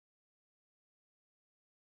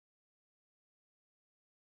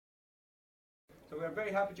So we are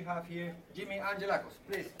very happy to have here Jimmy Angelakos.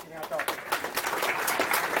 Please, give me a talk.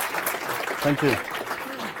 Thank you.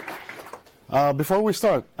 Before we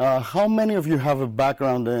start, how many of you have a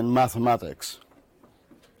background in mathematics?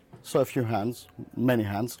 So a few hands, many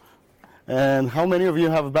hands. And how many of you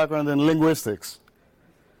have a background in linguistics?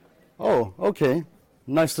 Oh, okay.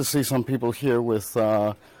 Nice to see some people here with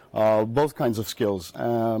both kinds of skills.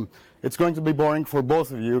 It's going to be boring for both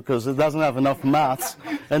of you because it doesn't have enough maths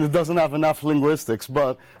and it doesn't have enough linguistics,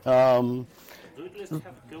 but Do it list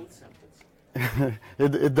have code samples?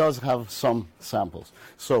 it does have some samples.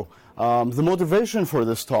 So the motivation for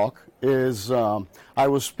this talk is I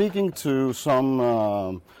was speaking to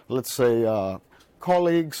some, let's say,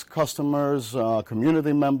 colleagues, customers,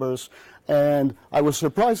 community members, and I was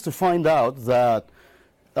surprised to find out that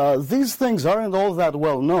these things aren't all that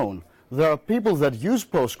well known. There are people that use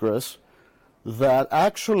Postgres that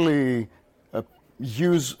actually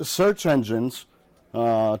use search engines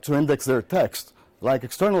to index their text, like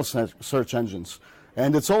external search engines.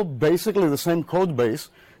 And it's all basically the same code base,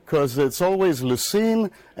 because it's always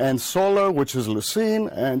Lucene and Solr, which is Lucene,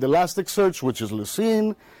 and Elasticsearch, which is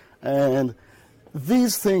Lucene. And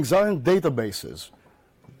these things aren't databases.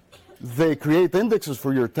 They create indexes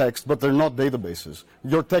for your text, but they're not databases.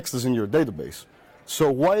 Your text is in your database.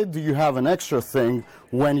 So why do you have an extra thing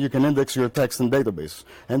when you can index your text in database?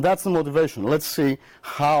 And that's the motivation. Let's see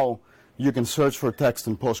how you can search for text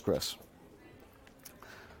in Postgres.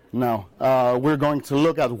 Now, we're going to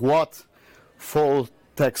look at what full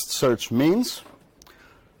text search means.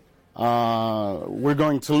 We're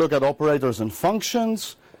going to look at operators and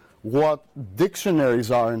functions, what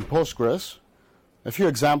dictionaries are in Postgres, a few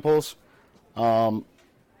examples, how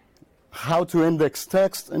to index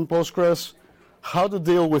text in Postgres, how to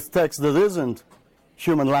deal with text that isn't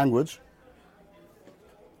human language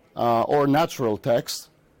or natural text,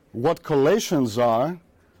 what collations are,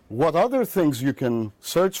 what other things you can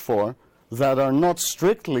search for that are not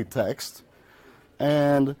strictly text,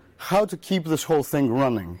 and how to keep this whole thing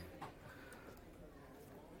running.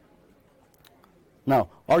 Now,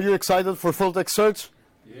 are you excited for full text search?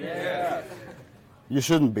 Yeah. You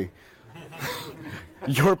shouldn't be.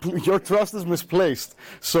 Your trust is misplaced.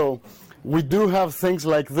 So we do have things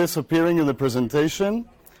like this appearing in the presentation,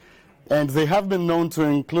 and they have been known to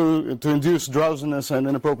induce drowsiness and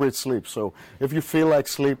inappropriate sleep. So if you feel like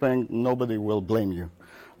sleeping, nobody will blame you.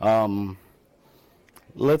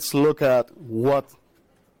 Let's look at what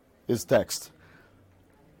is text.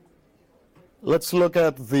 Let's look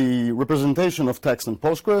at the representation of text in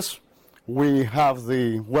Postgres. We have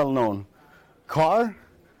the well-known char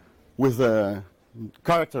with a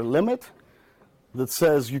character limit that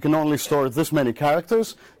says you can only store this many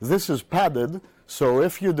characters. This is padded, so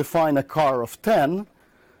if you define a char of 10,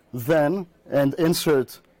 then, and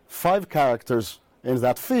insert 5 characters in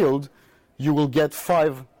that field, you will get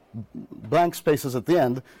 5 blank spaces at the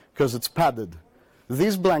end because it's padded.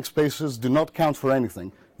 These blank spaces do not count for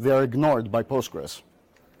anything. They are ignored by Postgres.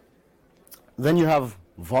 Then you have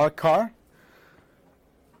varchar,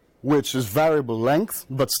 which is variable length,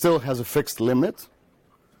 but still has a fixed limit.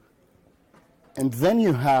 And then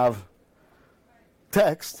you have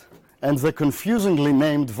text, and the confusingly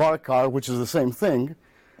named varchar, which is the same thing.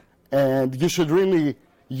 And you should really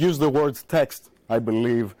use the word text, I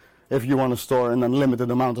believe, if you want to store an unlimited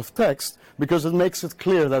amount of text, because it makes it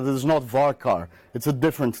clear that it is not varchar. It's a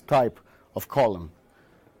different type of column.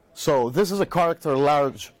 So this is a character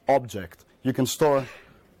large object. You can store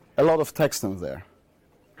a lot of text in there.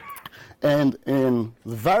 And in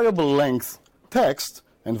the variable length text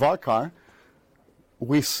and varchar,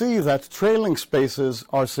 we see that trailing spaces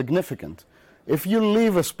are significant. If you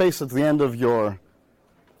leave a space at the end of your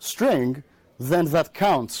string, then that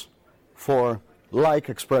counts for like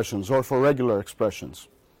expressions or for regular expressions.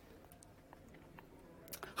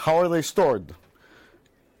 How are they stored?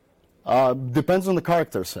 Depends on the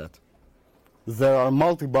character set. There are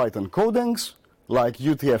multi-byte encodings, like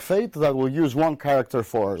UTF-8, that will use 1 character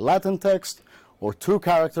for Latin text, or 2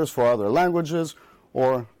 characters for other languages,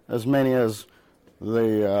 or as many as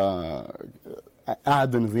they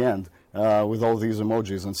add in the end with all these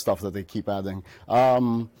emojis and stuff that they keep adding.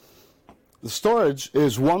 The storage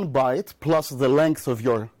is 1 byte plus the length of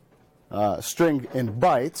your string in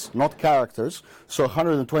bytes, not characters, so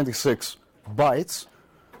 126 bytes.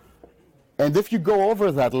 And if you go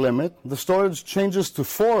over that limit, the storage changes to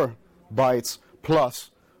 4 bytes plus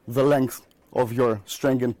the length of your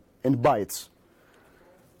string in bytes.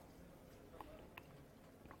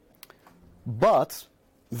 But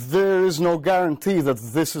there is no guarantee that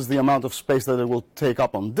this is the amount of space that it will take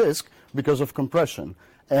up on disk because of compression.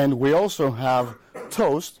 And we also have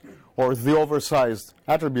toast, or the oversized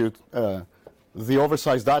attribute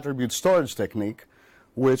storage technique,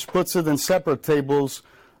 which puts it in separate tables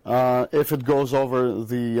if it goes over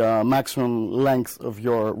the maximum length of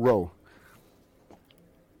your row.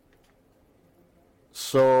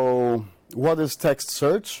 So what is text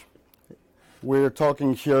search? We're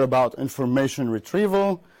talking here about information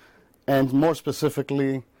retrieval and more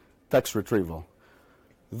specifically text retrieval.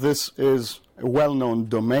 This is a well-known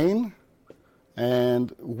domain,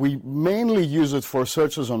 and we mainly use it for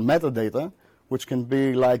searches on metadata, which can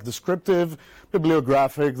be like descriptive,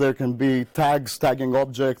 bibliographic, there can be tags, tagging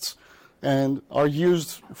objects, and are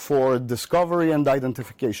used for discovery and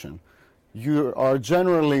identification. You are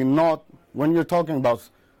generally not, when you're talking about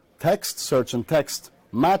text search and text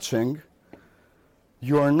matching,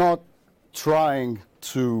 you are not trying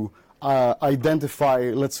to identify,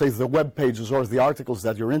 let's say, the web pages or the articles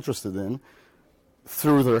that you're interested in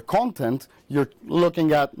through their content. You're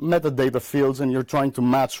looking at metadata fields and you're trying to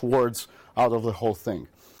match words out of the whole thing.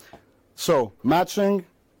 So matching,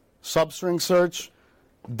 substring search,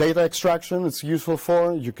 data extraction it's useful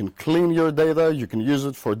for. You can clean your data, you can use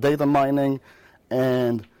it for data mining,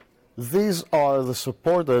 and these are the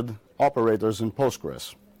supported operators in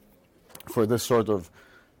Postgres for this sort of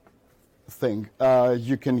thing.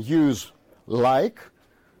 You can use like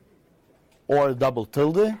or double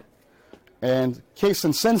tilde, and case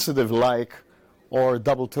insensitive like or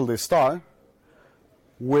double tilde star,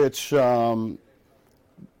 which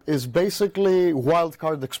is basically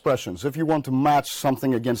wildcard expressions. If you want to match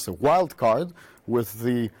something against a wildcard with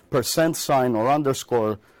the % or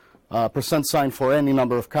underscore, % for any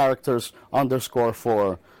number of characters, underscore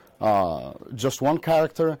for just one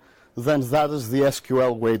character, then that is the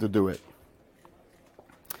SQL way to do it.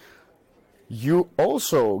 You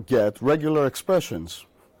also get regular expressions,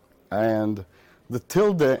 and the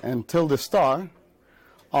tilde and tilde star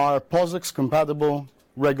are POSIX compatible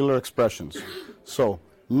regular expressions. So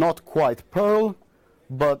not quite Perl,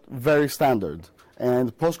 but very standard.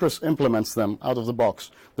 And Postgres implements them out of the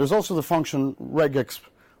box. There's also the function regex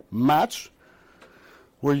match,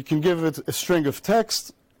 where you can give it a string of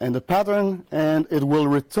text and a pattern, and it will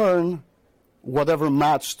return whatever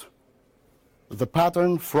matched the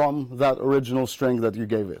pattern from that original string that you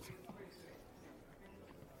gave it.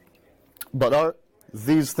 But are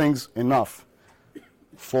these things enough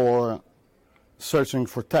for searching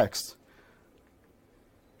for text?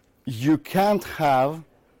 You can't have,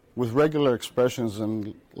 with regular expressions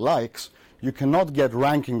and likes, you cannot get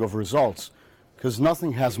ranking of results because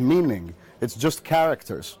nothing has meaning. It's just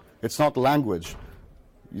characters. It's not language.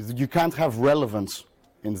 You can't have relevance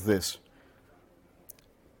in this.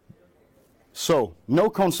 So, no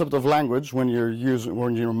concept of language when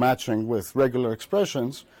you're matching with regular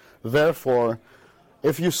expressions. Therefore,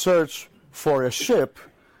 if you search for a ship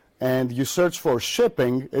and you search for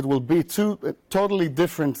shipping, it will be two totally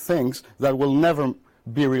different things that will never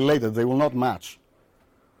be related. They will not match.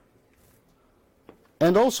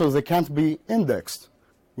 And also, they can't be indexed,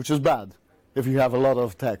 which is bad if you have a lot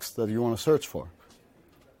of text that you want to search for.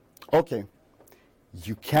 Okay,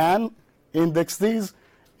 you can index these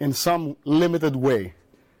in some limited way.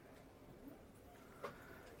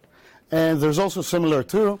 And there's also similar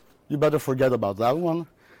too. You better forget about that one.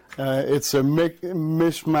 It's a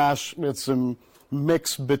mishmash. It's a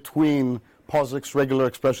mix between POSIX, regular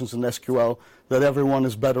expressions, and SQL that everyone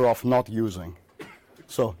is better off not using.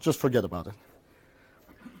 So just forget about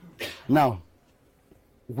it. Now,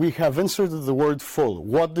 we have inserted the word full.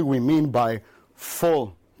 What do we mean by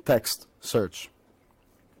full text search?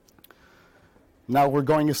 Now we're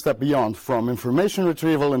going a step beyond. From information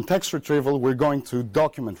retrieval and text retrieval, we're going to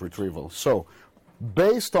document retrieval. So,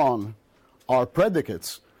 based on our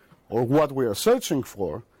predicates, or what we are searching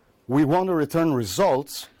for, we want to return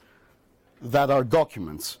results that are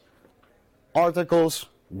documents. Articles,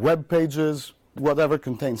 web pages, whatever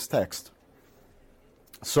contains text.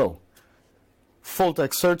 So, full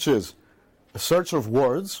text search is a search of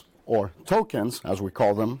words, or tokens, as we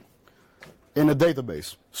call them, in a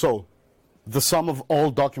database. So, the sum of all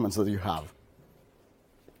documents that you have.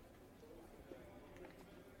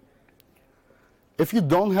 If you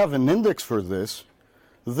don't have an index for this,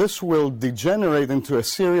 this will degenerate into a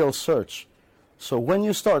serial search. So when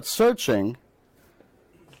you start searching,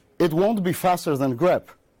 it won't be faster than grep,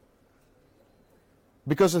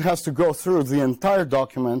 because it has to go through the entire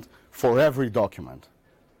document for every document.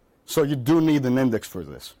 So you do need an index for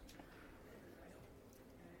this,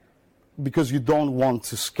 because you don't want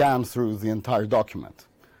to scan through the entire document.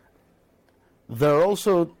 There are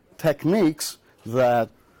also techniques that,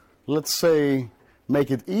 let's say, make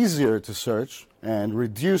it easier to search and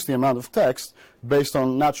reduce the amount of text based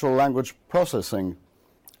on natural language processing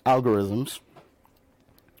algorithms.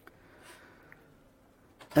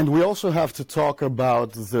 And we also have to talk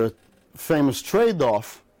about the famous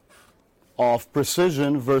trade-off of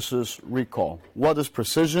precision versus recall. What is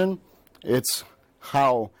precision? It's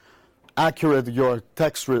how accurate your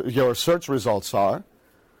search results are.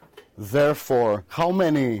 Therefore, how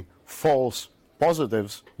many false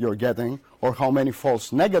positives you're getting or how many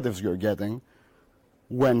false negatives you're getting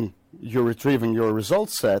when you're retrieving your result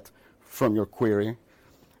set from your query.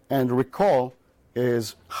 And recall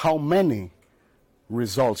is how many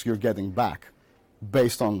results you're getting back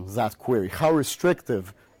based on that query. How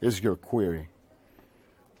restrictive is your query?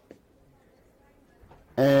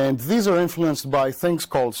 And these are influenced by things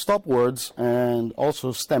called stop words and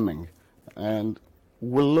also stemming. And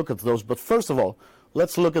we'll look at those. But first of all,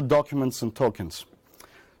 let's look at documents and tokens.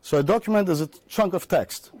 So a document is a chunk of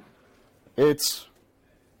text. It's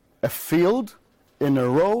a field in a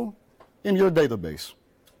row in your database,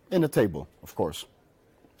 in a table, of course.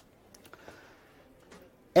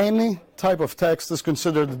 Any type of text is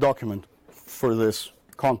considered a document for this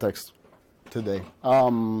context today.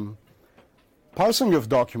 Parsing of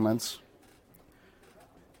documents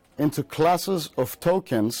into classes of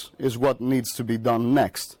tokens is what needs to be done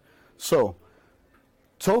next. So,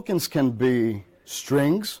 tokens can be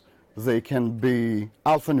strings, they can be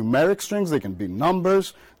alphanumeric strings, they can be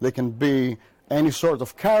numbers, they can be any sort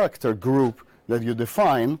of character group that you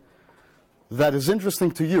define that is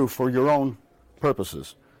interesting to you for your own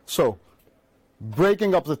purposes. So,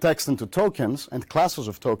 breaking up the text into tokens and classes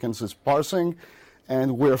of tokens is parsing,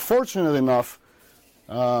 and we're fortunate enough,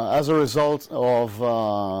 as a result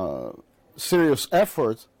of serious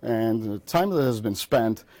effort and time that has been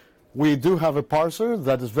spent, we do have a parser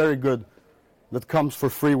that is very good, that comes for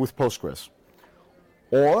free with Postgres.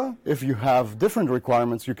 Or, if you have different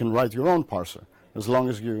requirements, you can write your own parser, as long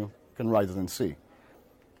as you can write it in C.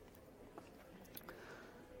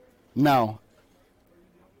 Now,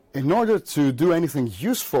 in order to do anything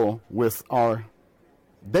useful with our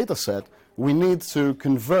data set, we need to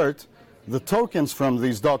convert the tokens from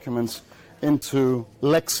these documents into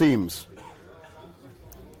lexemes.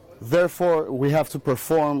 Therefore, we have to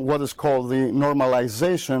perform what is called the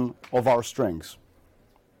normalization of our strings.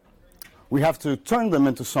 We have to turn them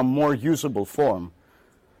into some more usable form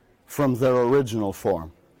from their original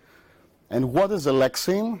form. And what is a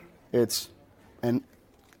lexeme? It's an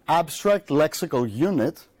abstract lexical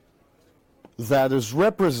unit that is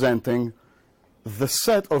representing the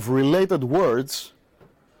set of related words.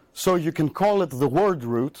 So you can call it the word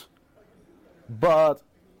root, but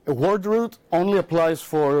a word root only applies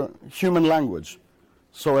for human language.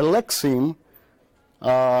 So a lexeme,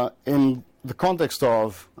 in the context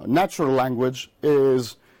of natural language,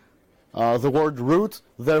 is the word root.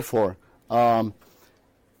 Therefore, the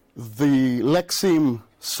lexeme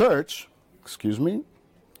search, the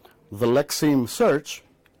lexeme search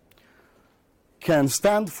can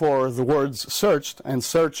stand for the words searched and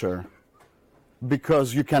searcher,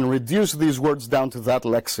 because you can reduce these words down to that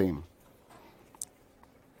lexeme.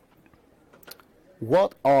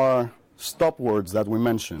 What are stop words that we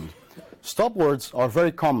mentioned? Stop words are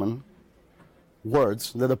very common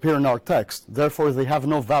words that appear in our text. Therefore, they have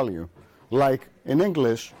no value. Like in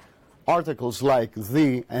English, articles like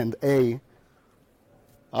the and a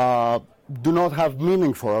do not have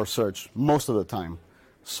meaning for our search most of the time.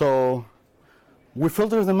 So we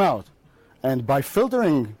filter them out. And by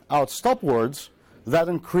filtering out stop words, that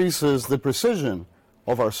increases the precision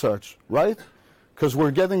of our search, right? Because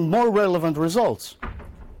we're getting more relevant results.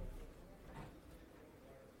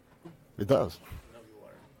 It does.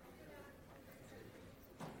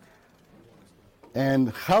 And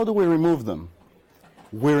how do we remove them?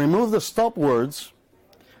 We remove the stop words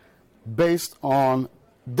based on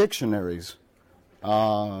dictionaries.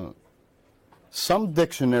 Some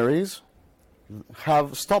dictionaries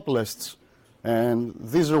have stop lists, and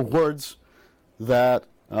these are words that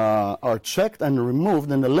are checked and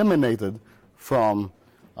removed and eliminated from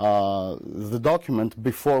the document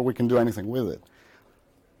before we can do anything with it.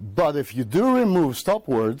 But if you do remove stop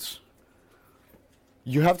words,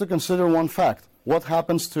 you have to consider one fact. What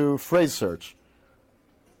happens to phrase search?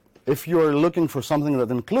 If you're looking for something that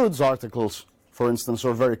includes articles, for instance,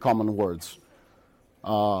 or very common words,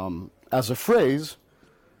 as a phrase,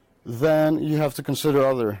 then you have to consider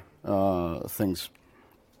other things.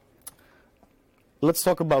 Let's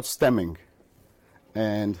talk about stemming.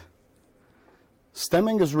 And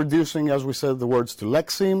stemming is reducing, as we said, the words to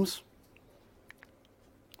lexemes.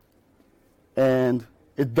 And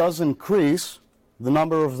it does increase the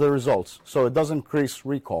number of the results, so it does increase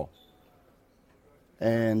recall.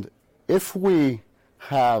 And if we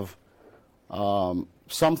have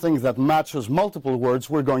something that matches multiple words,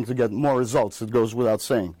 we're going to get more results. It goes without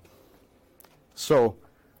saying. So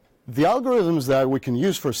the algorithms that we can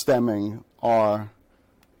use for stemming are,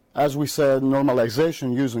 as we said,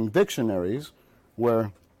 normalization using dictionaries,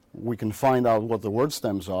 where we can find out what the word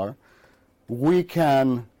stems are. We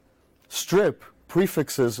can strip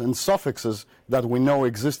prefixes and suffixes that we know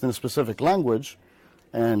exist in a specific language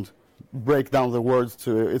and break down the word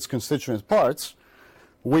to its constituent parts.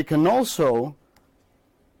 We can also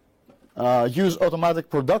use automatic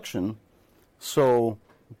production. So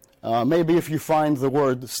maybe if you find the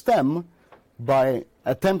word stem, by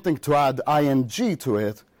attempting to add ing to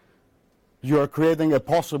it, you are creating a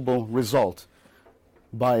possible result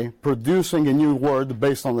by producing a new word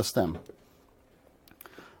based on the stem.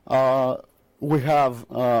 We have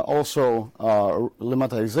also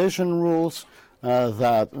lemmatization rules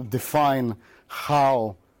that define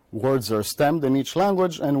how words are stemmed in each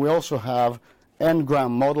language, and we also have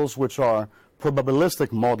n-gram models, which are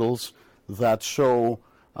probabilistic models that show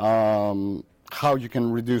how you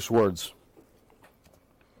can reduce words.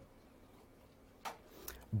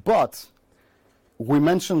 But we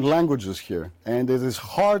mentioned languages here, and it is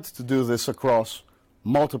hard to do this across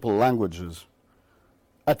multiple languages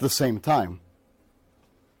at the same time.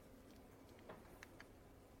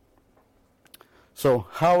 So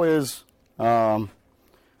how is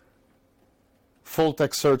full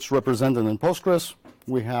text search represented in Postgres?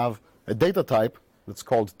 We have a data type that's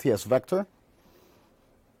called TS vector,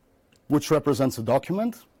 which represents a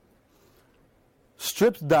document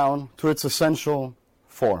stripped down to its essential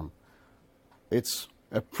form. It's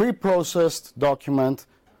a pre-processed document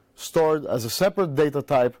stored as a separate data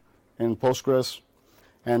type in Postgres.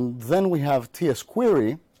 And then we have TS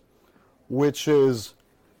query, which is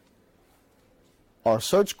our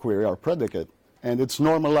search query, our predicate, and it's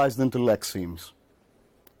normalized into lexemes.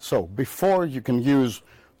 So before you can use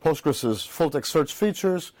Postgres' full-text search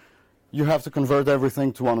features, you have to convert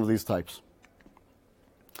everything to one of these types.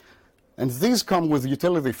 And these come with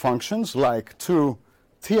utility functions like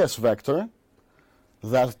toTS vector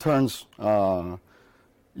that turns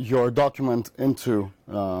your document into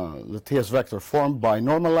the TS vector form by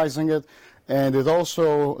normalizing it. And it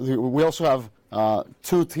also, we also have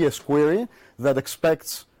toTS query that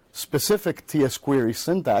expects specific TS query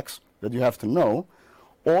syntax that you have to know.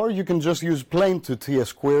 Or you can just use plain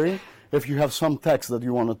toTS query if you have some text that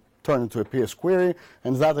you want to turn into a PS query,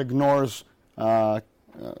 and that ignores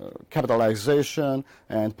capitalization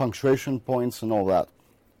and punctuation points and all that.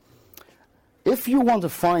 If you want to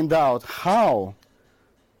find out how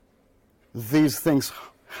these things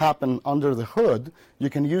happen under the hood,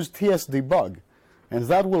 you can use TS debug, and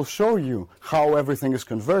that will show you how everything is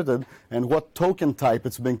converted and what token type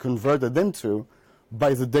it's been converted into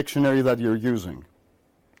by the dictionary that you're using.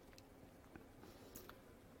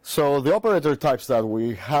 So the operator types that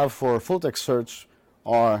we have for full-text search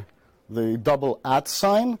are the double @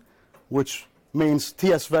 sign, which means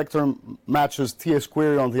TS vector matches TS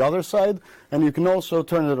query on the other side, and you can also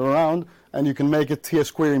turn it around and you can make it TS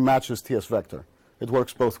query matches TS vector. It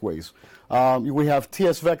works both ways. We have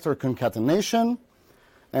TS vector concatenation,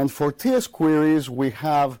 and for TS queries we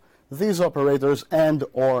have these operators and,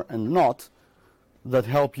 or, and not that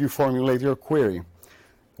help you formulate your query.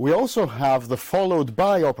 We also have the followed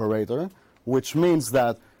by operator, which means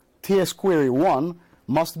that TS query 1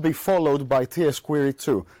 must be followed by TS query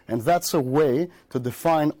 2, and that's a way to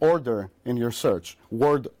define order in your search,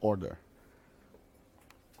 word order.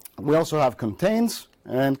 We also have contains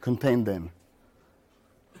and contained in.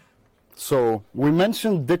 So we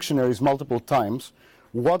mentioned dictionaries multiple times.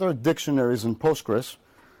 What are dictionaries in Postgres?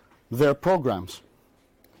 They're programs.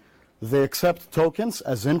 They accept tokens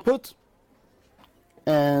as input,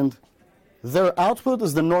 and their output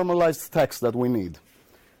is the normalized text that we need.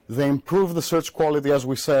 They improve the search quality, as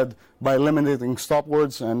we said, by eliminating stop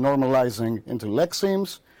words and normalizing into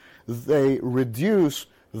lexemes. They reduce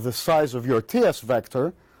the size of your TS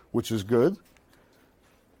vector, which is good.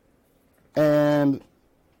 And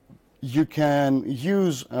you can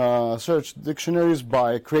use search dictionaries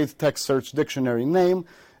by create text search dictionary name.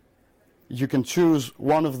 You can choose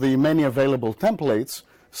one of the many available templates.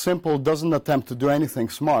 Simple doesn't attempt to do anything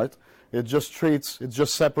smart. It just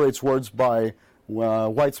separates words by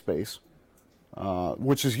white space,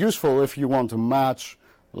 which is useful if you want to match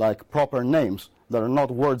like proper names that are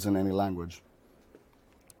not words in any language.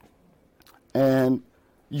 And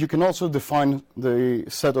you can also define the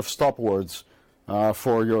set of stop words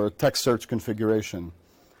for your text search configuration.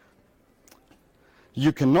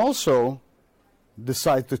 You can also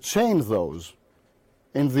decide to chain those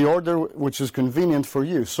in the order which is convenient for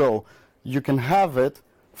you. So you can have it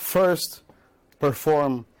first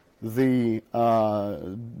perform the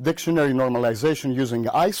dictionary normalization using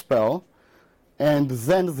iSpell, and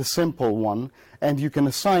then the simple one, and you can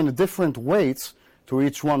assign different weights to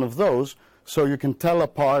each one of those, so you can tell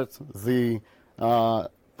apart the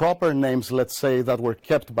proper names, let's say, that were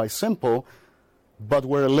kept by simple, but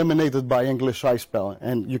were eliminated by English iSpell,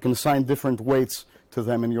 and you can assign different weights to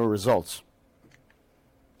them in your results.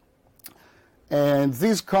 And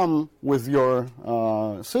these come with your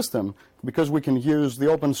system, because we can use the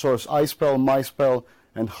open source iSpell, MySpell,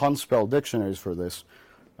 and HunSpell dictionaries for this,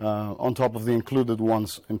 on top of the included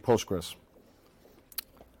ones in Postgres.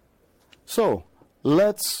 So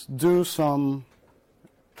let's do some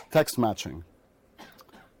text matching.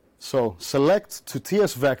 So select to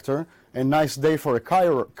TS vector, a nice day for a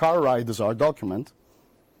car ride is our document.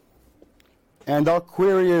 And our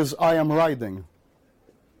query is, I am riding.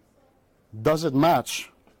 Does it match?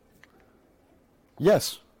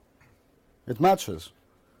 Yes, it matches,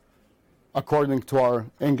 according to our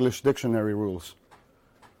English dictionary rules.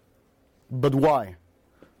 But why?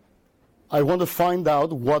 I want to find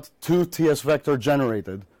out what toTS vector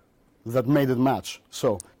generated that made it match.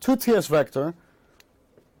 So toTS vector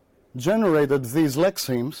generated these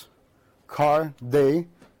lexemes, car, day,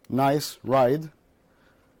 nice, ride,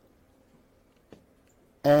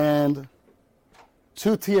 and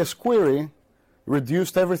toTS query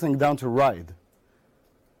reduced everything down to ride.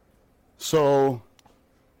 So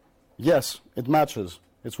yes, it matches.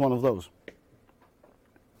 It's one of those.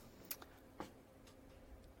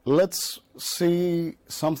 Let's see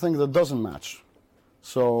something that doesn't match.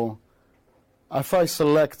 So if I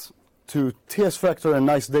select to TS vector a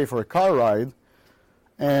nice day for a car ride,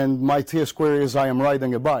 and my TS query is I am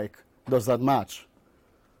riding a bike, does that match?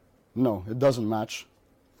 No, it doesn't match,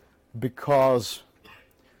 because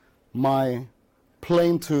my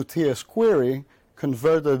plain to TS query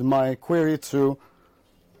converted my query to,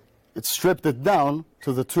 it stripped it down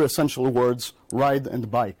to the two essential words, ride and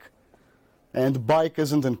bike. And bike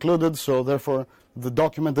isn't included, so therefore the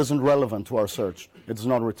document isn't relevant to our search. It's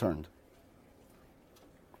not returned.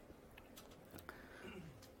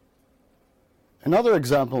 Another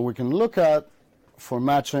example we can look at for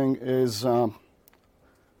matching is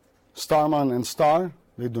Starman and star.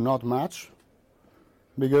 They do not match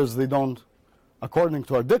because they don't, according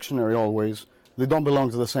to our dictionary always, they don't belong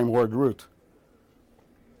to the same word root.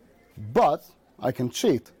 But I can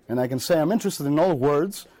cheat, and I can say I'm interested in all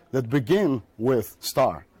words that begin with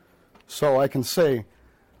star. So I can say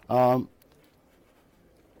toTS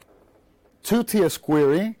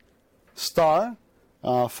query star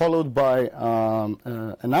followed by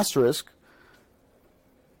an asterisk,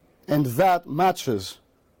 and that matches,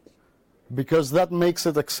 because that makes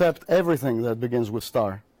it accept everything that begins with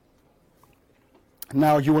star.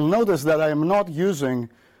 Now you will notice that I am not using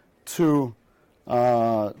TS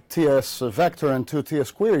vector and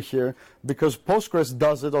toTS query here, because Postgres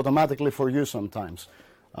does it automatically for you sometimes.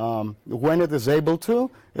 When it is able to,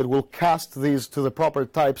 it will cast these to the proper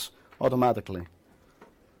types automatically.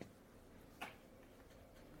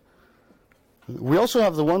 We also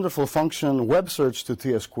have the wonderful function web search to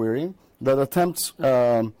TS query that attempts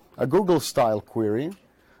a Google-style query,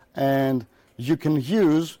 and you can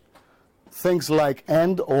use things like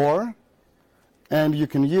and, or, and you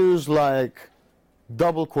can use like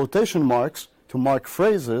double quotation marks to mark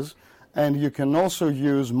phrases, and you can also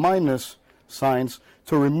use minus signs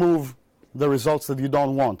to remove the results that you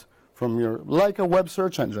don't want from your, like a web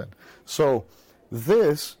search engine. So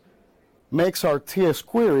this makes our TS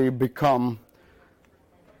query become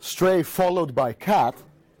stray followed by cat,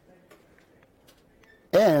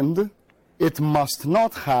 and it must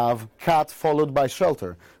not have cat followed by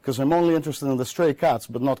shelter, because I'm only interested in the stray cats,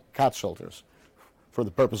 but not cat shelters, for the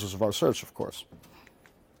purposes of our search, of course.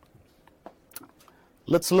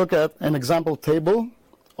 Let's look at an example table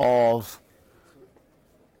of...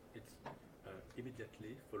 It's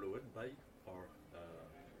immediately followed by, or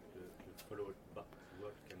the followed by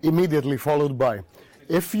word can be... Immediately followed by.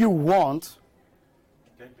 If you want...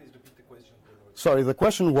 Can you please repeat the question? Sorry, the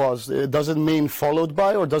question was, does it mean followed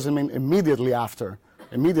by, or does it mean immediately after?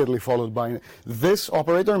 Immediately followed by. This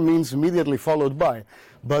operator means immediately followed by.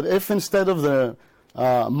 But if instead of the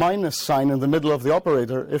minus sign in the middle of the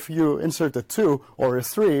operator, if you insert a 2 or a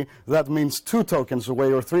 3, that means 2 tokens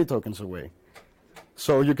away or 3 tokens away.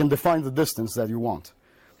 So you can define the distance that you want.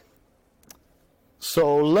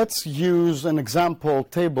 So let's use an example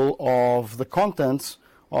table of the contents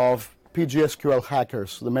of PostgreSQL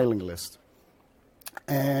Hackers, the mailing list.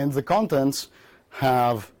 And the contents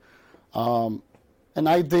have an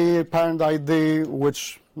ID, parent ID,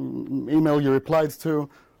 which email you replied to,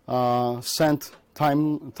 sent,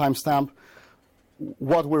 timestamp.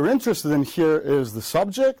 What we're interested in here is the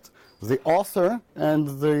subject, the author,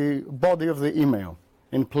 and the body of the email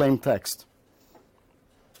in plain text.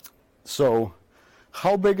 So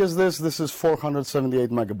how big is this? This is 478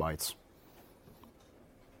 megabytes.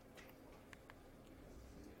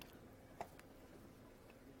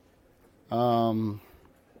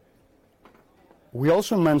 We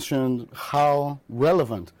also mentioned how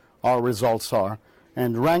relevant our results are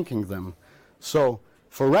and ranking them. So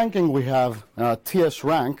for ranking, we have TS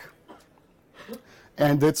rank,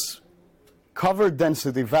 and it's cover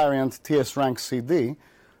density variant TS rank CD.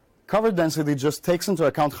 Cover density just takes into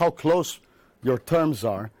account how close your terms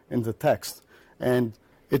are in the text, and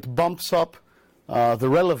it bumps up the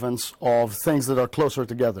relevance of things that are closer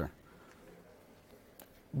together.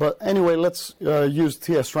 But anyway, let's use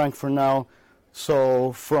TS rank for now.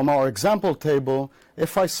 So from our example table,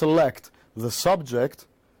 if I select the subject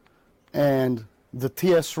and the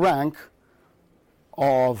TS rank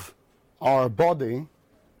of our body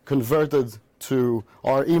converted to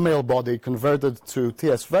our email body converted to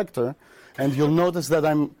TS vector, and you'll notice that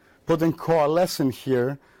I'm putting coalesce in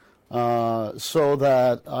here so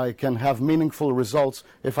that I can have meaningful results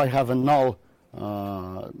if I have a null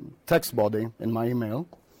text body in my email.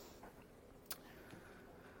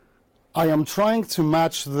 I am trying to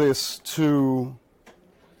match this to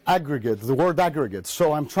aggregate, the word aggregate.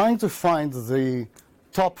 So I'm trying to find the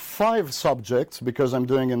top 5 subjects, because I'm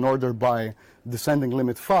doing an order by descending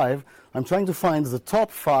limit 5. I'm trying to find the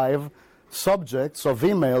top 5 subjects of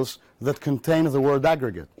emails that contain the word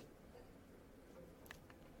aggregate.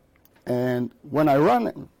 And when I run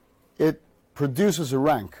it, it produces a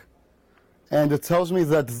rank. And it tells me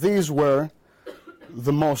that these were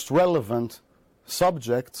the most relevant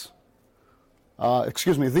subjects.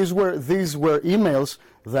 These were emails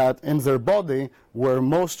that in their body were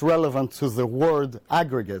most relevant to the word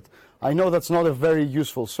aggregate. I know that's not a very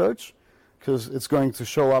useful search because it's going to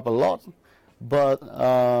show up a lot, but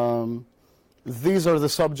these are the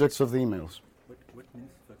subjects of the emails. What means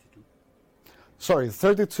 32? Sorry,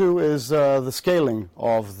 32 is the scaling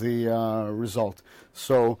of the result.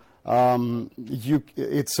 So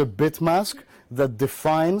it's a bit mask that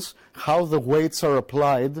defines how the weights are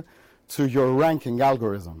applied to your ranking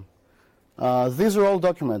algorithm. These are all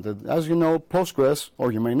documented. As you know, Postgres,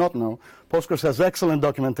 or you may not know, Postgres has excellent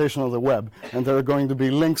documentation on the web, and there are going to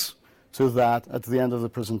be links to that at the end of the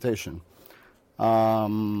presentation.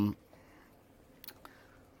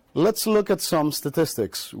 Let's look at some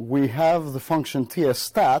statistics. We have the function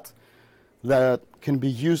tstat that can be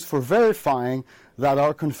used for verifying that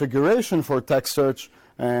our configuration for text search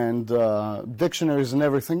and dictionaries and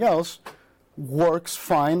everything else works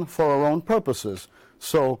fine for our own purposes.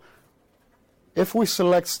 So if we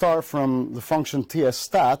select star from the function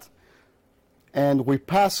tstat and we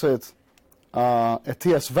pass it a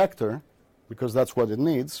TS vector, because that's what it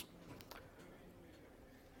needs,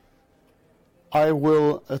 I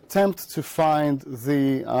will attempt to find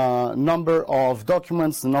the number of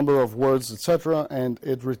documents, the number of words, etc., and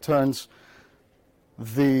it returns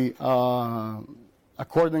the,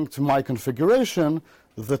 according to my configuration,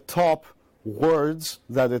 the top words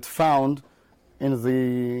that it found in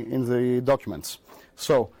the documents.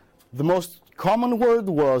 So the most common word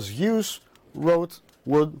was use, wrote,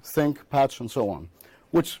 would, think, patch, and so on,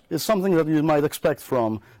 which is something that you might expect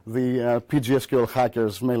from the PostgreSQL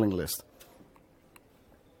hackers mailing list.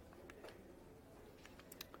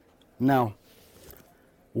 Now,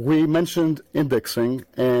 we mentioned indexing,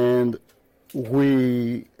 and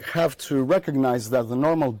we have to recognize that the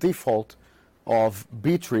normal default of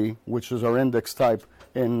B-tree, which is our index type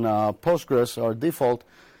in Postgres, our default,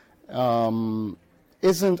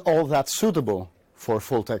 isn't all that suitable for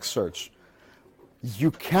full-text search.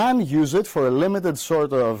 You can use it for a limited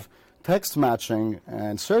sort of text matching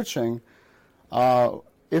and searching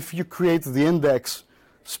if you create the index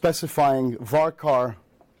specifying varchar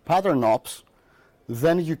pattern ops,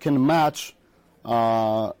 then you can match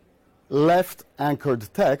left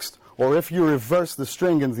anchored text, or if you reverse the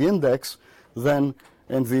string in the index, then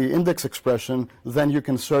in the index expression, then you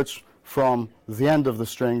can search from the end of the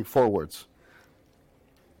string forwards.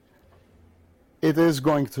 It is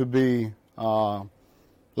going to be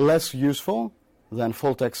less useful than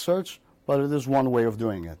full-text search, but it is one way of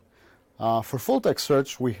doing it. For full-text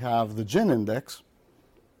search, we have the GIN index,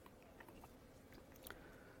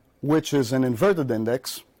 which is an inverted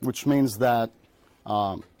index, which means that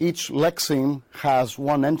each lexeme has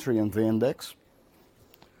one entry in the index.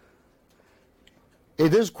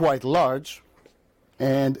 It is quite large,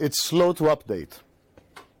 and it's slow to update.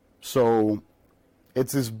 So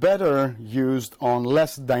it is better used on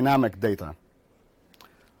less dynamic data.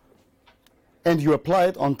 And you apply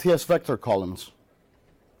it on TS vector columns.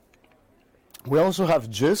 We also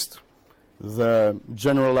have GIST, the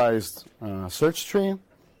generalized search tree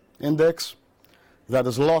index, that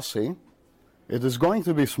is lossy. It is going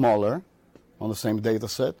to be smaller on the same data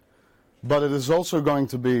set, but it is also going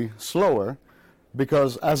to be slower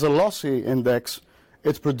because as a lossy index,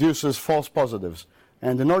 it produces false positives.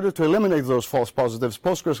 And in order to eliminate those false positives,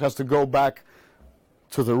 Postgres has to go back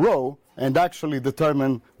to the row and actually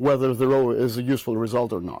determine whether the row is a useful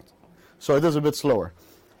result or not. So it is a bit slower.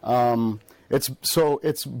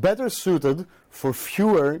 It's better suited for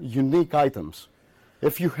fewer unique items.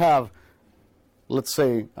 If you have, let's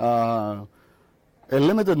say, a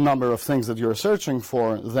limited number of things that you're searching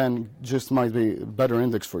for, then GIST might be a better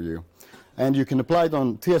index for you. And you can apply it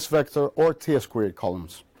on TS vector or TS query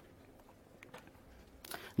columns.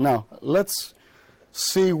 Now, let's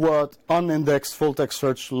see what unindexed full-text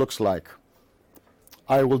search looks like.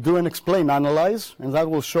 I will do an explain analyze, and that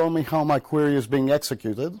will show me how my query is being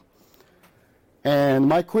executed. And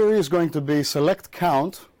my query is going to be select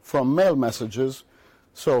count from mail messages.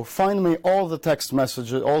 So find me all the text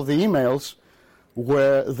messages, all the emails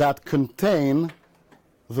that contain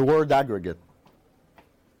the word aggregate.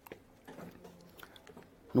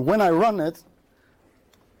 And when I run it,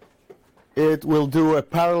 it will do a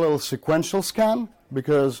parallel sequential scan,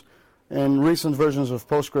 because in recent versions of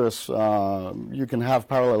Postgres, you can have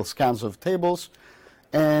parallel scans of tables.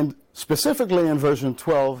 And specifically in version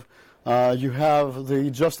 12, you have the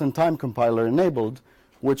just-in-time compiler enabled,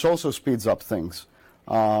 which also speeds up things.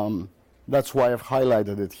 That's why I've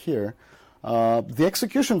highlighted it here. The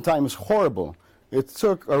execution time is horrible. It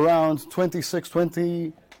took around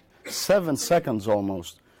 27 seconds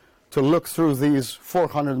almost to look through these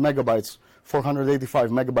 485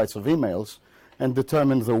 megabytes of emails and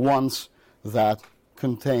determine the ones that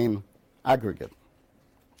contain aggregate.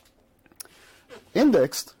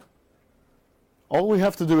 Indexed, all we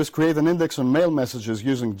have to do is create an index on mail messages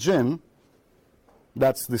using gin.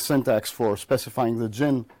 That's the syntax for specifying the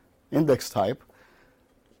gin index type.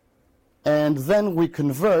 And then we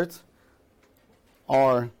convert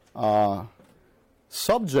our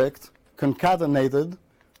subject concatenated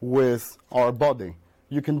with our body.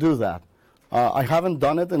 You can do that. I haven't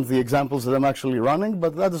done it in the examples that I'm actually running,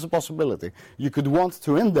 but that is a possibility. You could want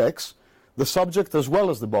to index the subject as well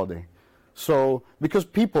as the body. So, because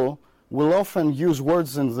people will often use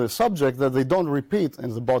words in the subject that they don't repeat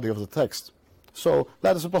in the body of the text. So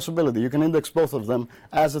that is a possibility. You can index both of them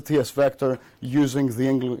as a TS vector using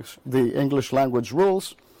the English language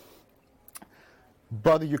rules.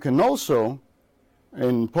 But you can also,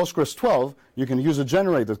 in Postgres 12, you can use a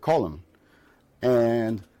generated column.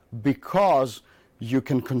 And because you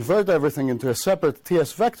can convert everything into a separate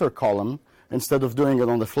TS vector column, instead of doing it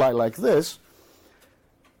on the fly like this,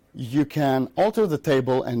 you can alter the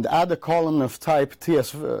table and add a column of type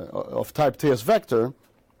TS vector,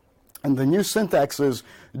 and the new syntax is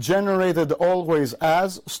generated always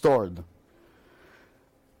as stored.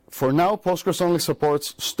 For now, Postgres only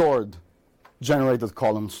supports stored generated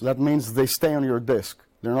columns. That means they stay on your disk.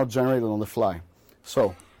 They're not generated on the fly.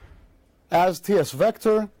 So, as TS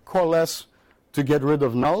vector, coalesce to get rid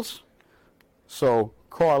of nulls. So,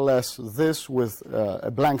 coalesce this with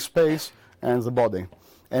a blank space and the body.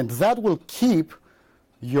 And that will keep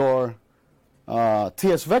your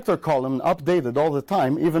TS vector column updated all the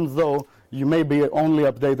time, even though you may be only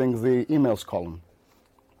updating the emails column.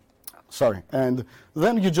 Sorry. And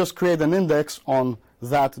then you just create an index on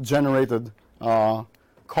that generated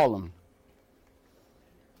column.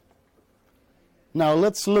 Now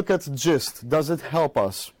let's look at GIST. Does it help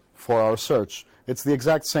us for our search? It's the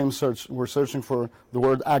exact same search. We're searching for the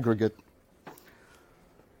word aggregate.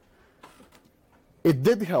 It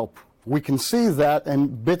did help. We can see that a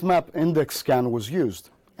bitmap index scan was used,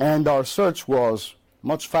 and our search was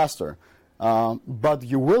much faster. But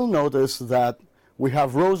you will notice that we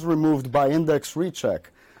have rows removed by index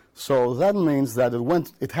recheck. So that means that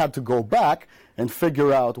it had to go back and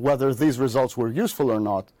figure out whether these results were useful or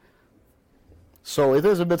not. So it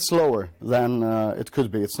is a bit slower than it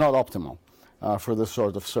could be. It's not optimal for this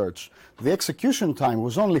sort of search. The execution time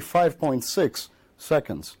was only 5.6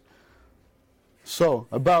 seconds. So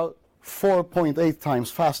about 4.8 times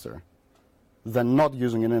faster than not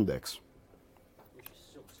using an index. Which is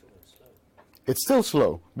still slow. It's still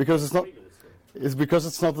slow because it's not. It's because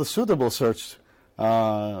it's not the suitable search.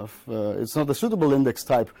 It's not the suitable index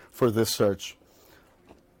type for this search.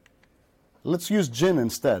 Let's use gin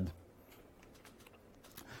instead.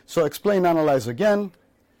 So explain analyze again.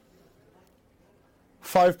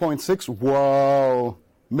 5.6, whoa,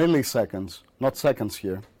 milliseconds, not seconds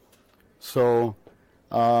here. So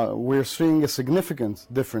we're seeing a significant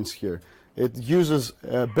difference here. It uses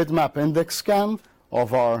a bitmap index scan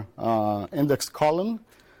of our indexed column,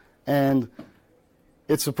 and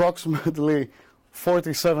it's approximately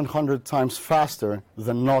 4,700 times faster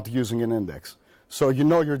than not using an index. So you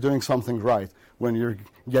know you're doing something right when you're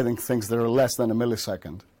getting things that are less than a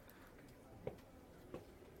millisecond.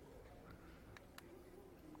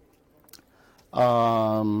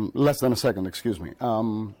 Less than a second, excuse me.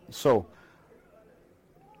 So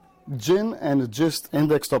GIN and GIST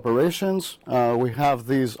indexed operations, we have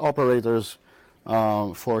these operators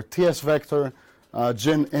for TS vector.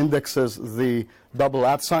 GIN indexes the double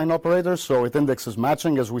 @ operator, so it indexes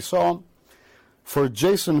matching as we saw. For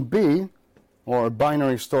JSON-B, or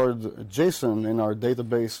binary stored JSON in our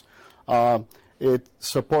database, it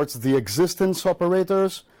supports the existence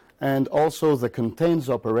operators and also the contains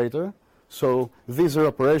operator. So these are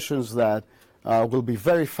operations that will be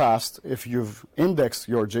very fast if you've indexed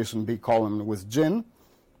your JSON-B column with GIN.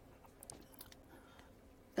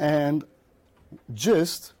 And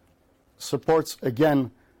GIST supports,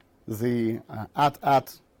 again, the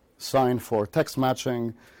 @ sign for text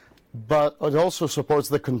matching, but it also supports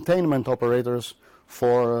the containment operators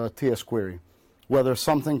for TS query, whether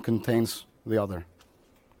something contains the other.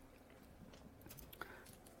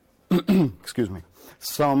 Excuse me.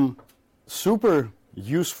 Some super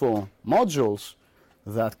useful modules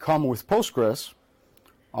that come with Postgres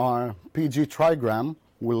are PG trigram.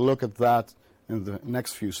 We'll look at that in the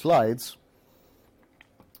next few slides.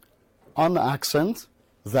 Unaccent,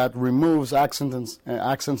 that removes accents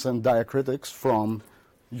and diacritics from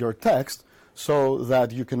your text so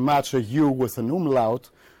that you can match a U with an umlaut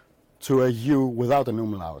to a U without an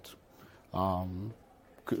umlaut,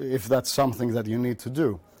 if that's something that you need to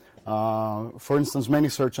do. For instance, many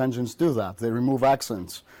search engines do that. They remove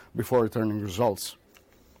accents before returning results.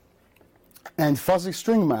 And fuzzy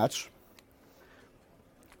string match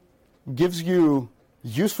gives you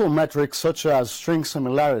useful metrics such as string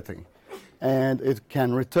similarity. And it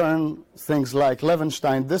can return things like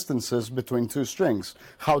Levenstein distances between two strings,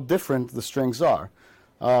 how different the strings are.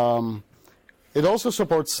 It also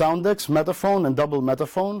supports soundex, metaphone, and double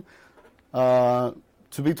metaphone.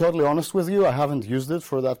 To be totally honest with you, I haven't used it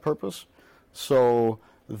for that purpose. So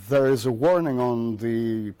there is a warning on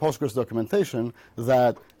the Postgres documentation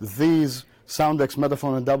that these soundex,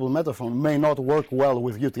 metaphone, and double metaphone may not work well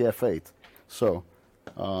with UTF-8. So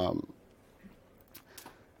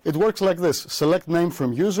it works like this. Select name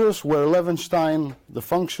from users, where Levenstein, the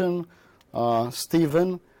function,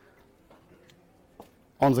 Stephen,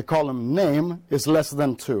 on the column name is less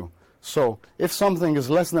than 2. So if something is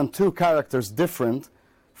less than 2 characters different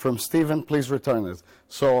from Stephen, please return it.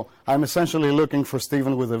 So I'm essentially looking for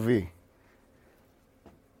Stephen with a V.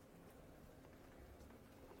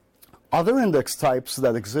 Other index types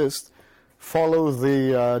that exist follow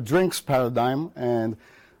the drinks paradigm, and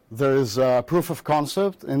there is a proof of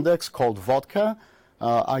concept index called vodka.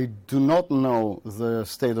 I do not know the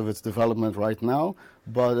state of its development right now,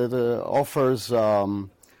 but it offers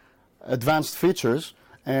advanced features.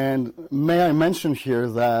 And may I mention here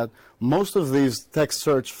that most of these text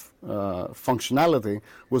search functionality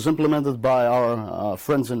was implemented by our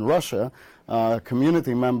friends in Russia,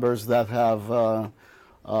 community members that have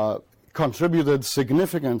contributed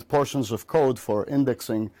significant portions of code for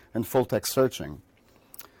indexing and full text searching.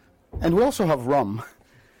 And we also have RUM.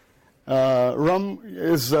 RUM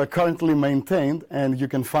is currently maintained, and you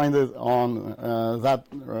can find it on that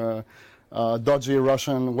dodgy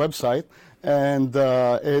Russian website. And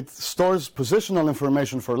it stores positional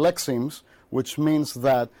information for lexemes, which means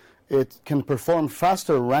that it can perform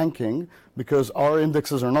faster ranking because our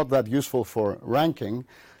indexes are not that useful for ranking,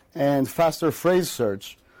 and faster phrase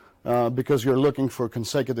search because you're looking for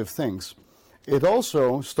consecutive things. It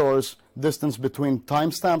also stores distance between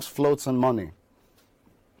timestamps, floats, and money.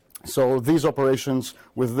 So these operations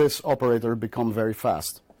with this operator become very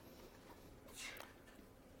fast.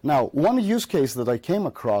 Now, one use case that I came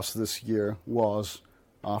across this year was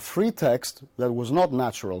free text that was not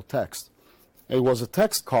natural text. It was a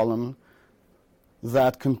text column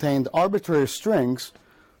that contained arbitrary strings,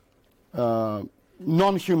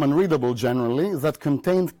 non-human readable generally, that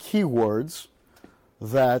contained keywords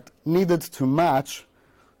that needed to match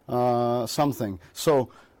something. So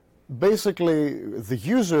basically, the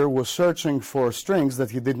user was searching for strings that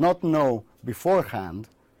he did not know beforehand.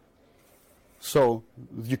 So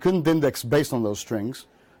you couldn't index based on those strings.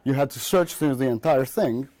 You had to search through the entire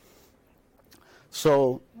thing.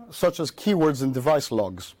 So, such as keywords in device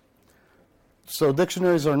logs. So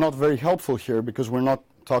dictionaries are not very helpful here because we're not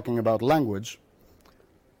talking about language.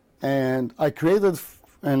 And I created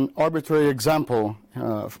an arbitrary example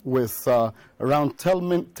with around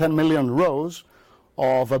 10 million rows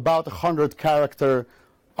of about 100 character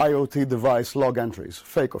IoT device log entries.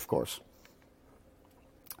 Fake, of course.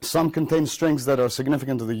 Some contain strings that are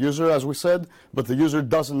significant to the user, as we said, but the user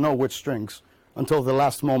doesn't know which strings until the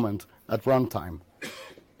last moment at runtime.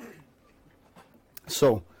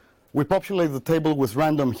 So we populate the table with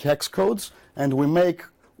random hex codes, and we make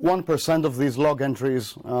 1% of these log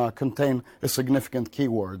entries contain a significant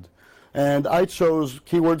keyword. And I chose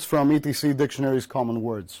keywords from ETC Dictionary's common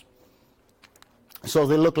words. So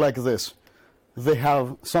they look like this. They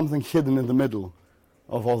have something hidden in the middle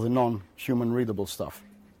of all the non-human readable stuff.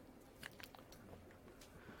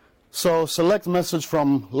 So select message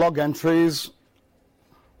from log entries.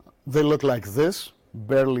 They look like this,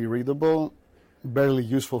 barely readable, barely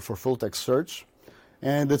useful for full text search,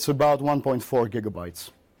 and it's about 1.4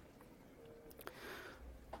 gigabytes.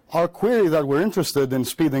 Our query that we're interested in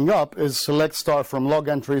speeding up is select star from log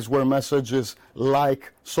entries where message is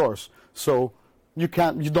like source. So you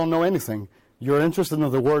don't know anything. You're interested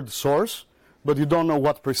in the word source, but you don't know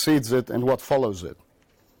what precedes it and what follows it.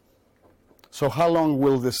 So how long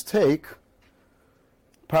will this take?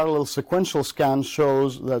 Parallel sequential scan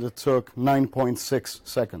shows that it took 9.6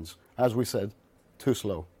 seconds. As we said, too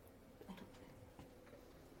slow.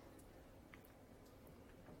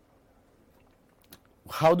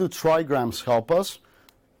 How do trigrams help us?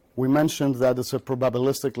 We mentioned that it's a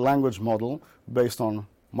probabilistic language model based on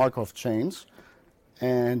Markov chains.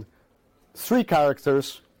 And 3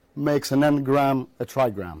 characters makes an n-gram a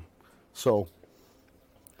trigram. So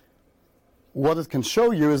what it can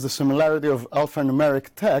show you is the similarity of alphanumeric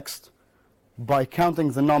text by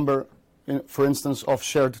counting the number, for instance, of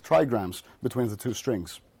shared trigrams between the 2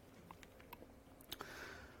 strings.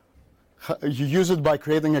 You use it by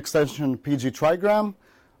creating extension PG trigram.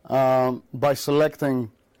 By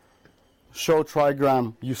selecting show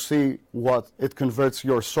trigram, you see what it converts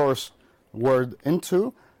your source word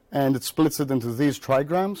into, and it splits it into these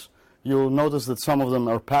trigrams. You'll notice that some of them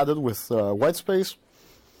are padded with white space.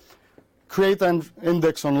 Create an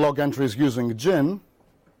index on log entries using gin,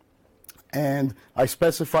 and I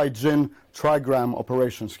specify gin trigram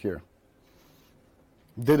operations here.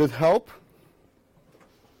 Did it help?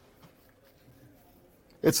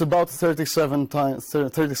 It's about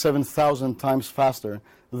 37,000 times faster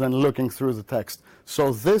than looking through the text.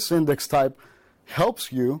 So this index type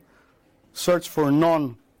helps you search for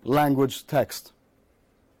non-language text.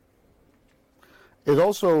 It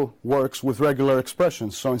also works with regular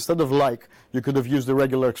expressions. So instead of like, you could have used a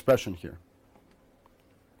regular expression here.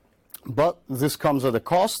 But this comes at a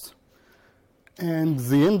cost, and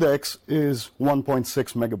the index is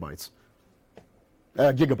 1.6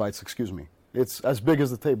 gigabytes, excuse me. It's as big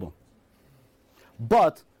as the table.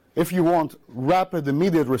 But if you want rapid,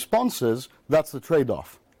 immediate responses, that's the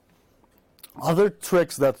trade-off. Other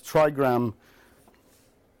tricks that trigram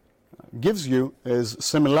gives you is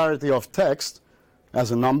similarity of text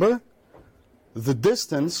as a number, the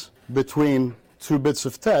distance between 2 bits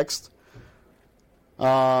of text,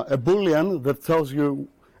 a Boolean that tells you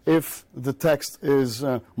if the text is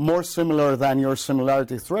more similar than your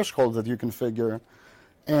similarity threshold that you configure,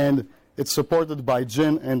 and it's supported by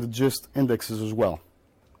gin and gist indexes as well.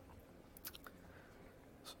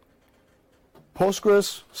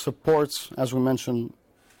 Postgres supports, as we mentioned,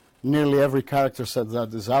 nearly every character set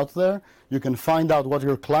that is out there. You can find out what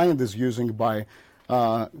your client is using by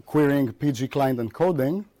querying PG client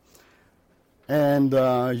encoding, and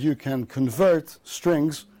you can convert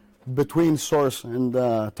strings between source and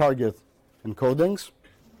target encodings.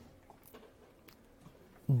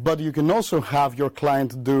 But you can also have your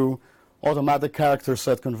client do automatic character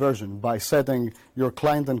set conversion by setting your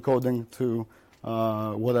client encoding to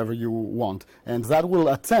whatever you want. And that will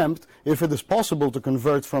attempt, if it is possible to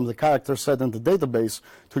convert from the character set in the database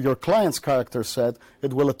to your client's character set,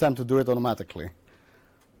 it will attempt to do it automatically.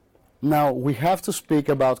 Now, we have to speak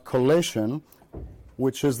about collation,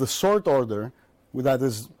 which is the sort order that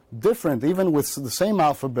is different. Even with the same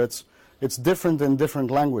alphabets, it's different in different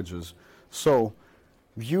languages. So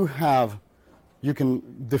you can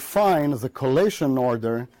define the collation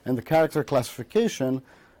order and the character classification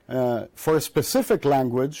for a specific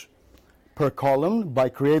language per column by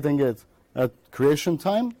creating it at creation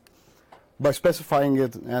time, by specifying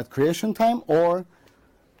it at creation time, or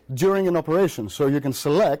during an operation. So you can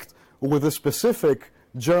select with a specific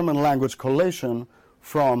German language collation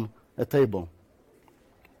from a table.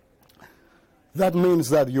 That means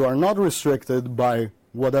that you are not restricted by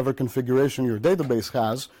whatever configuration your database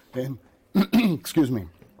has excuse me,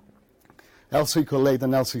 LC collate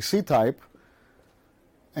and LCC type,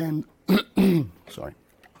 and sorry.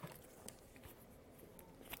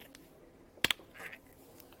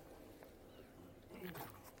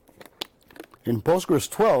 In Postgres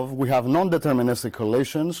 12, we have non-deterministic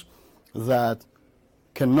collations that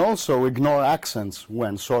can also ignore accents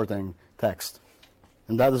when sorting text,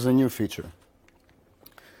 and that is a new feature.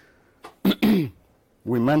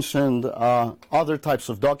 We mentioned other types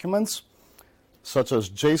of documents, such as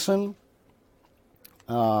JSON.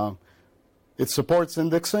 It supports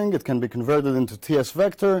indexing. It can be converted into TS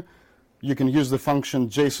vector. You can use the function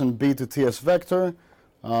JSONB to TS vector,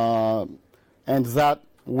 and that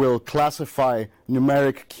will classify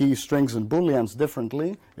numeric key strings and booleans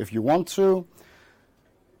differently if you want to.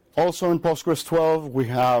 Also in Postgres 12, we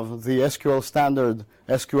have the SQL standard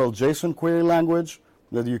SQL JSON query language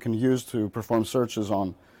that you can use to perform searches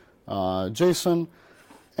on JSON.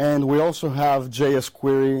 And we also have JS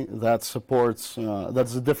query that supports,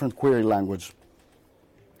 that's a different query language.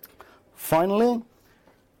 Finally,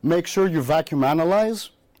 make sure you vacuum analyze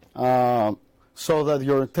so that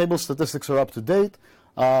your table statistics are up to date,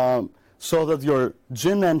 so that your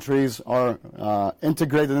GIN entries are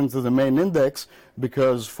integrated into the main index,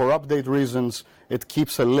 because for update reasons, it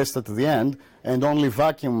keeps a list at the end, and only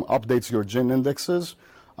vacuum updates your GIN indexes.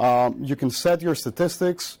 You can set your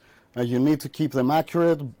statistics. You need to keep them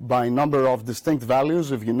accurate by number of distinct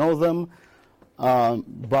values if you know them,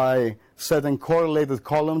 by setting correlated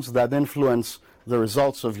columns that influence the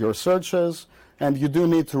results of your searches. And you do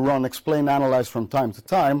need to run explain analyze from time to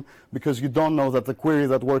time, because you don't know that the query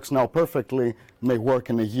that works now perfectly may work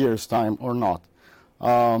in a year's time or not.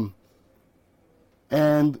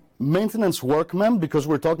 And maintenance work mem, because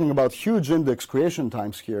we're talking about huge index creation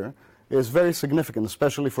times here, is very significant,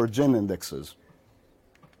 especially for GIN indexes.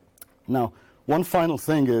 Now, one final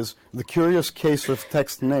thing is the curious case of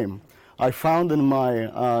text name. I found in my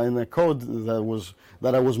in the code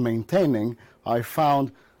that I was maintaining, I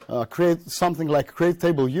found create something like create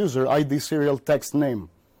table user ID serial text name.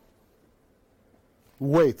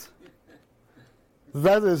 Wait,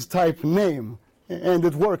 that is type name, and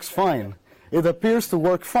it works fine. It appears to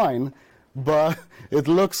work fine, but it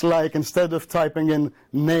looks like instead of typing in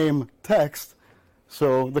name text,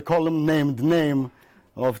 so the column named name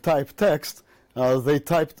of type text, they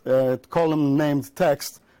typed column named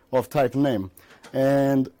text of type name.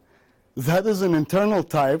 And that is an internal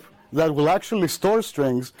type that will actually store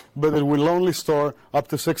strings, but it will only store up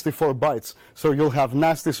to 64 bytes. So you'll have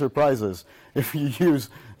nasty surprises if you use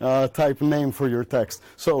type name for your text.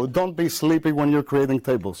 So don't be sleepy when you're creating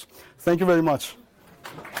tables. Thank you very much.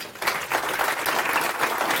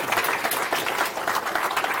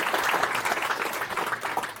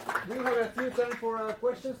 We have a few time for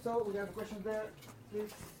questions, so we have a question there, please.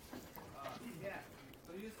 Yeah.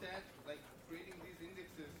 So you said like creating these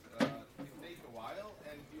indexes it takes a while,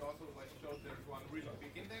 and you also like showed there's one really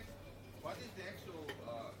big index. What is the actual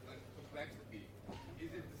like complexity? Is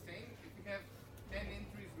it the same if you have 10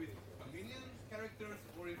 entries with a million characters,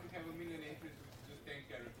 or if you have a million entries with just 10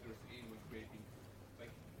 characters in with creating? Like,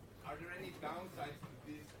 are there any downsides to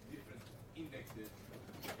these different indexes?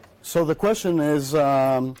 So the question is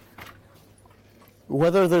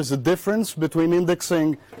whether there's a difference between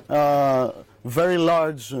indexing very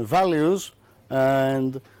large values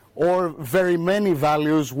or very many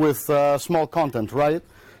values with small content, right?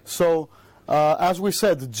 So as we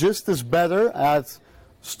said, GIST is better at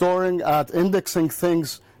indexing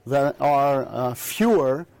things that are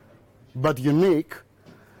fewer but unique,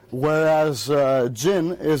 whereas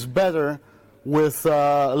GIN is better with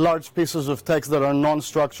large pieces of text that are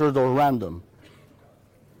non-structured or random.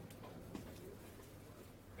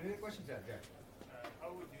 Any questions there? Yeah. How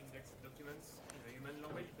would you index documents in a human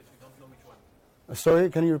language but you don't know which one? Sorry,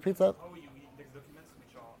 can you repeat that? How will you index documents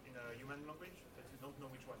which are in a human language but you don't know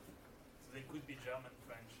which one? So they could be German,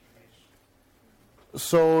 French, English.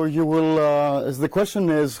 So you will. The question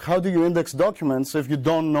is, how do you index documents if you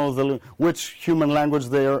don't know which human language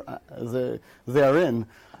they are in?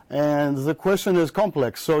 And the question is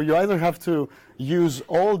complex. So you either have to use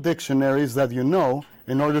all dictionaries that you know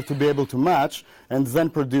in order to be able to match, and then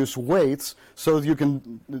produce weights so that you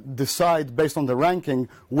can decide based on the ranking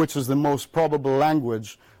which is the most probable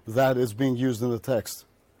language that is being used in the text.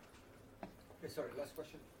 Okay, sorry, last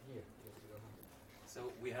question here. So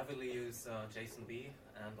we heavily use JSONB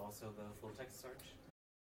and also the full text search.